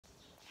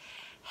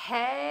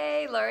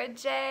Hey, Laura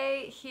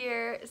J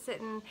here,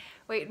 sitting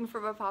waiting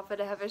for my papa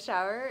to have a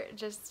shower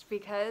just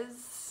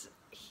because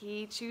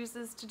he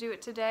chooses to do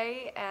it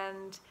today,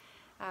 and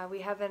we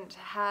haven't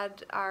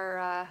had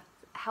our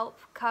help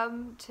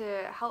come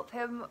to help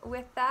him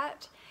with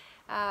that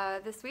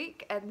this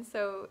week, and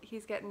so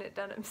he's getting it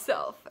done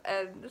himself.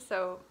 And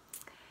so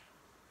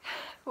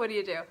what do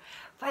you do?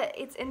 But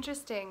it's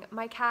interesting,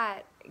 my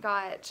cat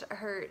got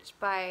hurt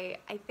by,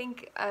 I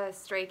think, a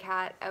stray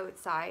cat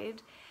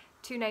outside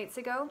 2 nights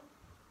ago,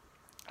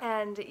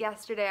 and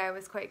yesterday I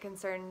was quite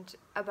concerned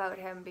about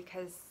him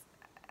because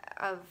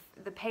of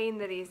the pain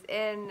that he's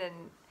in,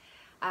 and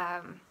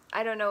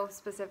I don't know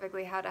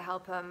specifically how to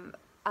help him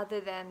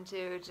other than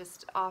to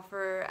just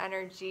offer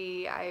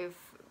energy. I've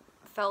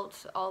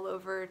felt all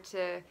over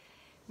to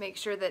make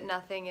sure that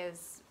nothing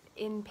is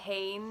in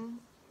pain,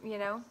 you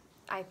know.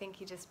 I think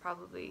he just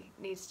probably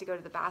needs to go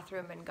to the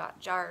bathroom and got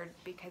jarred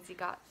because he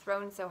got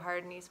thrown so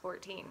hard and he's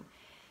 14.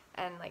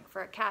 And like,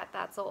 for a cat,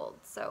 that's old.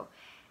 So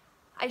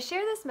I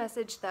share this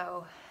message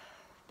though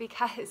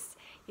because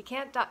you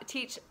can't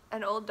teach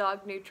an old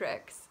dog new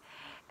tricks,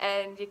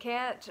 and you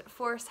can't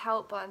force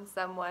help on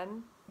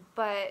someone,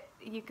 but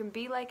you can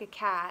be like a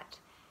cat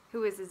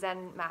who is a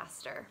Zen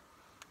master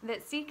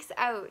that seeks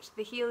out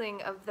the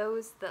healing of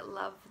those that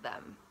love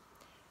them.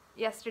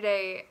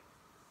 Yesterday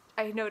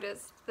I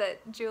noticed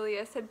that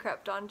Julius had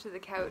crept onto the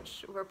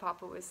couch where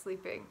Papa was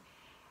sleeping,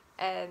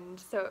 and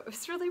so it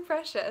was really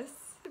precious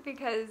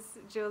because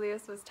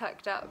Julius was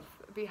tucked up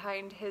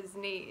behind his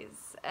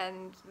knees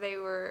and they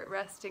were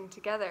resting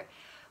together.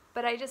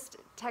 But I just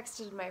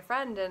texted my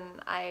friend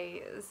and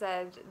I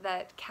said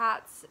that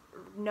cats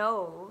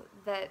know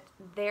that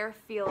their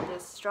field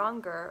is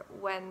stronger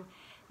when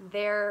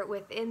they're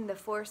within the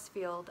force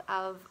field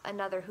of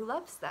another who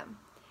loves them.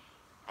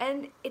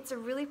 And it's a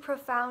really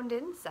profound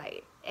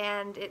insight,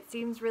 and it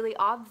seems really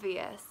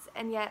obvious,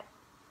 and yet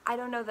I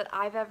don't know that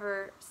I've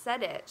ever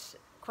said it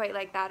quite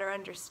like that or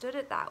understood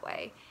it that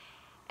way.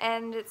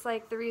 And it's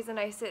like the reason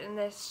I sit in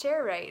this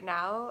chair right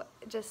now,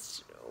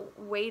 just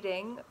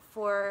waiting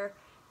for,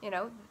 you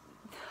know,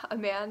 a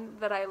man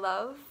that I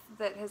love,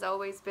 that has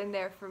always been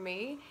there for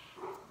me,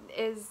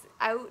 is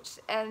out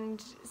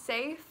and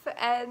safe,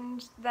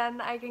 and then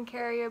I can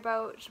carry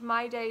about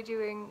my day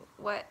doing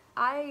what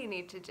I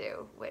need to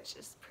do, which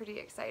is pretty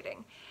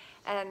exciting.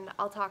 And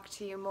I'll talk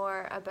to you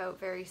more about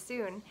very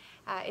soon.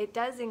 It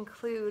does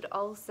include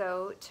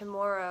also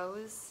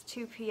tomorrow's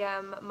 2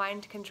 p.m.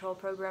 Mind Control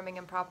Programming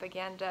and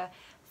Propaganda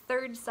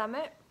third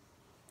summit.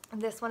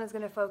 This one is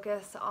going to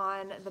focus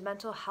on the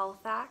Mental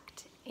Health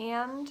Act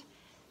and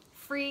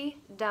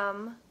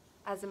freedom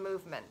as a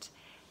movement.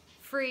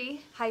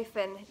 Free-DUMB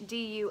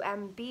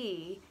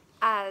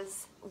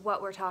as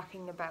what we're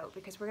talking about,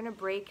 because we're going to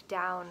break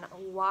down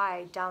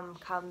why dumb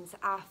comes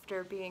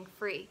after being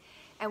free,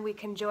 and we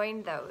can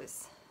join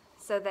those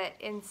so that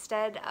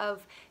instead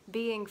of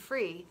being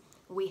free,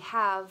 we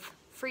have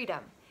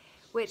freedom,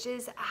 which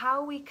is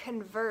how we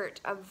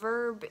convert a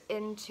verb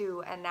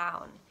into a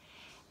noun.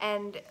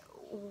 And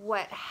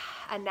what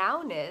a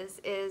noun is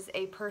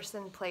a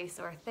person, place,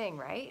 or thing,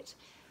 right?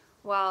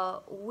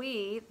 Well,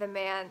 we,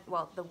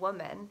 the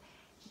woman,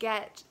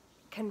 get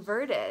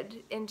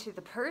converted into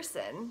the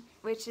person,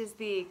 which is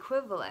the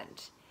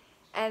equivalent.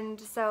 And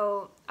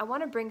so I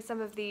want to bring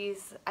some of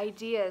these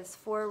ideas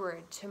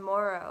forward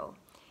tomorrow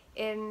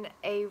in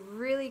a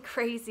really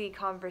crazy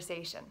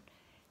conversation,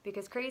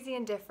 because crazy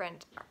and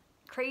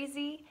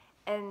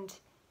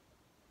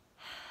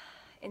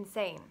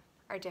insane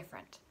are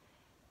different.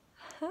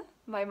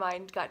 My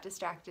mind got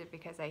distracted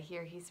because I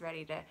hear he's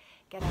ready to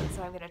get out,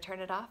 so I'm going to turn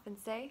it off and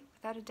say,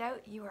 without a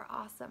doubt, you are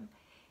awesome.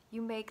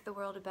 You make the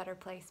world a better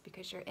place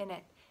because you're in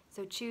it.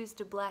 So choose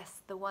to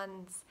bless the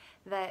ones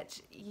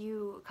that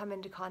you come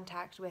into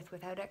contact with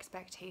without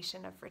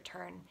expectation of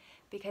return,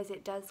 because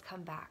it does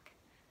come back.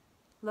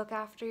 Look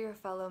after your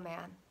fellow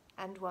man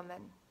and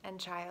woman and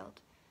child,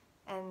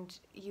 and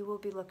you will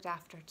be looked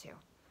after too.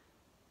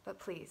 But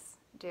please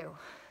do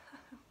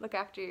look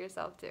after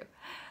yourself too.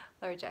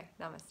 Laura J,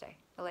 namaste.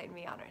 The light in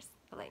me honors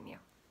the light in you.